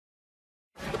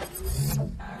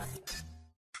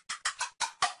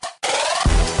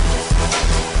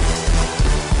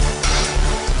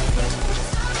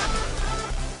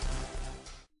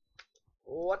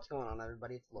What's going on,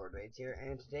 everybody? It's Lord Raids here,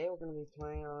 and today we're going to be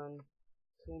playing on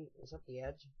is that the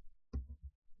edge?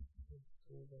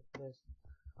 This.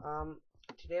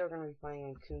 Today we're going to be playing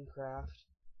on Cooncraft,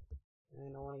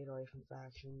 and I want to get away from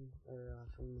faction, or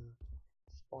from the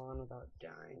spawn without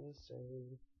dying, so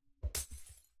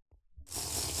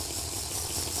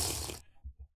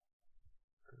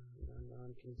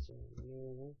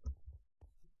non-concerning.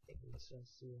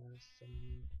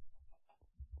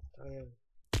 Oh yeah.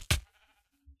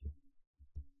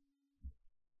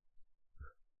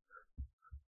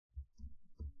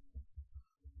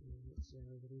 Let's see how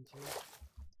I get into it.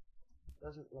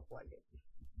 Doesn't look like it.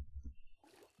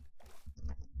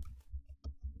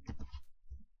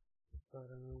 But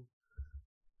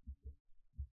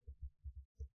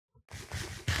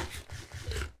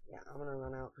yeah, I'm gonna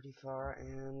run out pretty far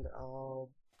and I'll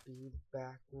be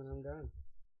back when I'm done.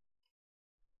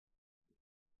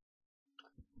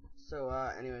 So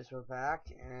anyways, we're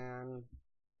back, and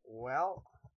well,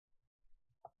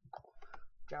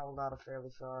 traveled out a fairly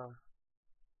far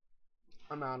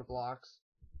amount of blocks.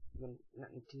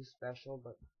 Nothing too special,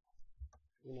 but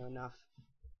you know, enough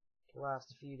to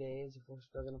last a few days if we're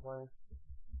still gonna play.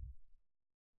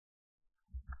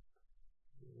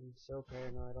 I'm so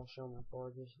paranoid I'll show my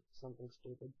board or something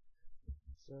stupid.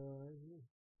 So yeah.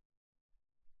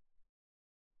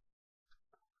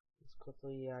 Let's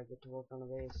quickly get to work on the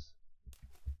base.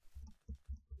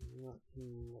 Let's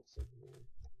see here.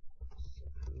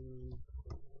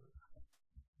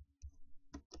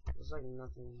 There's like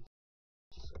nothing.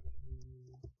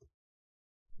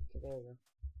 Okay, there we go.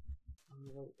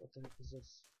 Wait, what the heck is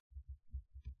this?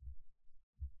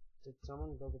 Did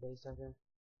someone build a base out here?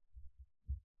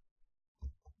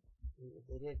 If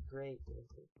they did, great. If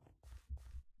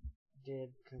they did,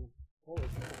 kind of. Holy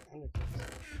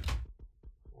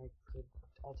crap,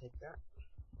 I'll take that.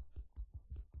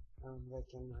 They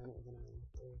can mine it with an iron.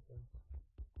 There we go.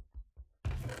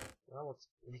 Well, let's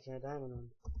make a diamond one.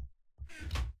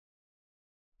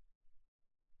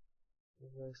 A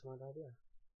very smart idea.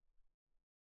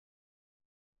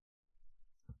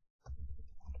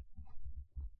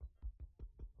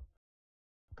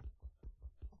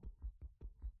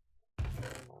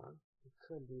 Come on. We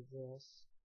could do this.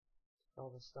 All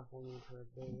the stuff we'll need for a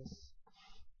base.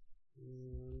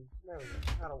 There we go.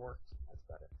 That'll work. That's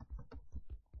better.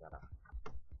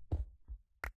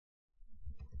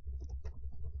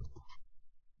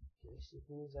 Okay, so you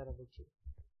can use that over two.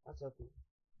 That's open.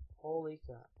 Holy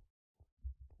crap.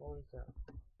 Holy crap.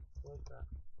 Holy crap.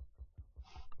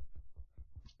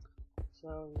 So,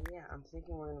 yeah, I'm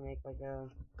thinking we're gonna make like a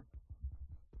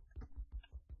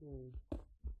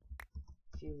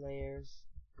few layers.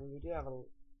 And we do have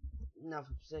enough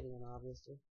obsidian,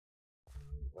 obviously.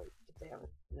 Wait, did they have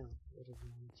it? No, they didn't.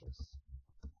 Just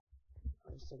I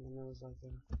was thinking there was like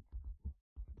a.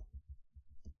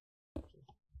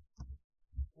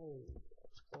 Oh,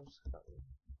 that's close.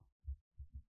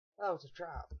 Oh, it's a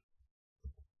trap.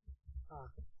 Huh.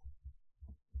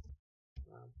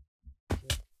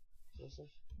 Okay. Seriously?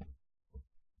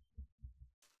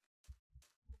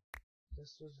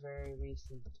 This was very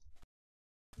recent.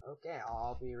 Okay,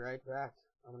 I'll be right back.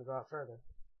 I'm gonna go out further.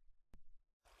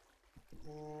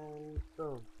 And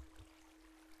boom.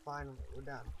 Finally, we're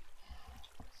done.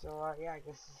 So, yeah, I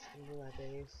guess this is gonna be my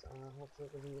base. Hopefully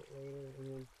it doesn't get raided. I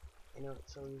mean, I know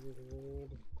it's so easy to raid.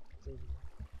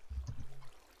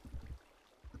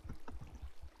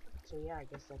 So, yeah, I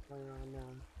guess I'll play around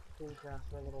Cooncraft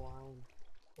for a little while, and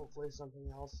hopefully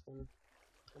something else can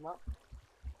come up.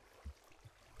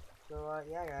 So,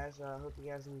 yeah, guys, hope you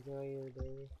guys enjoy your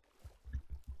day.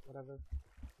 Whatever,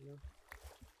 you know.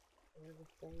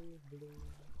 Everything's blue.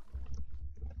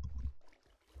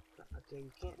 Okay,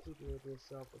 you can't keep it with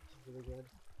yourself, which is really good.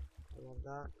 I love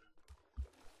that.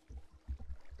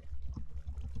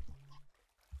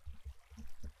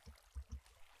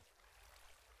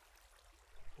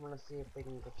 I'm gonna see if they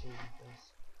can get change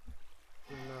this.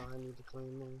 Even though I need to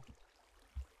claim them.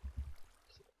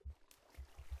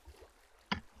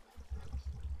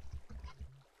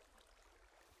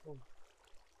 Oh.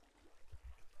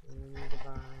 And I need to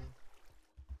buy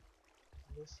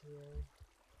this here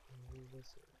and this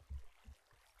here.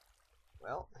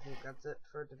 Well, I think that's it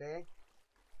for today.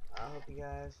 I hope you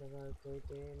guys have a great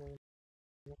day and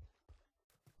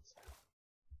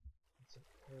it's a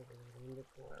terrible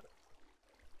forever.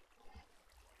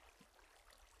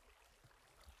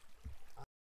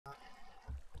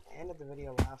 I ended the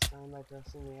video last time by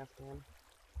pressing the F10.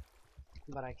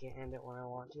 but I can't end it when I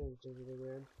want to, which is really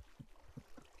weird.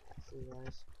 See you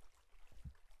guys.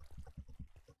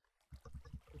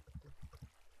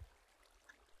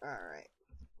 Alright.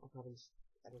 I'll probably just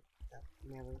edit that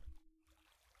never.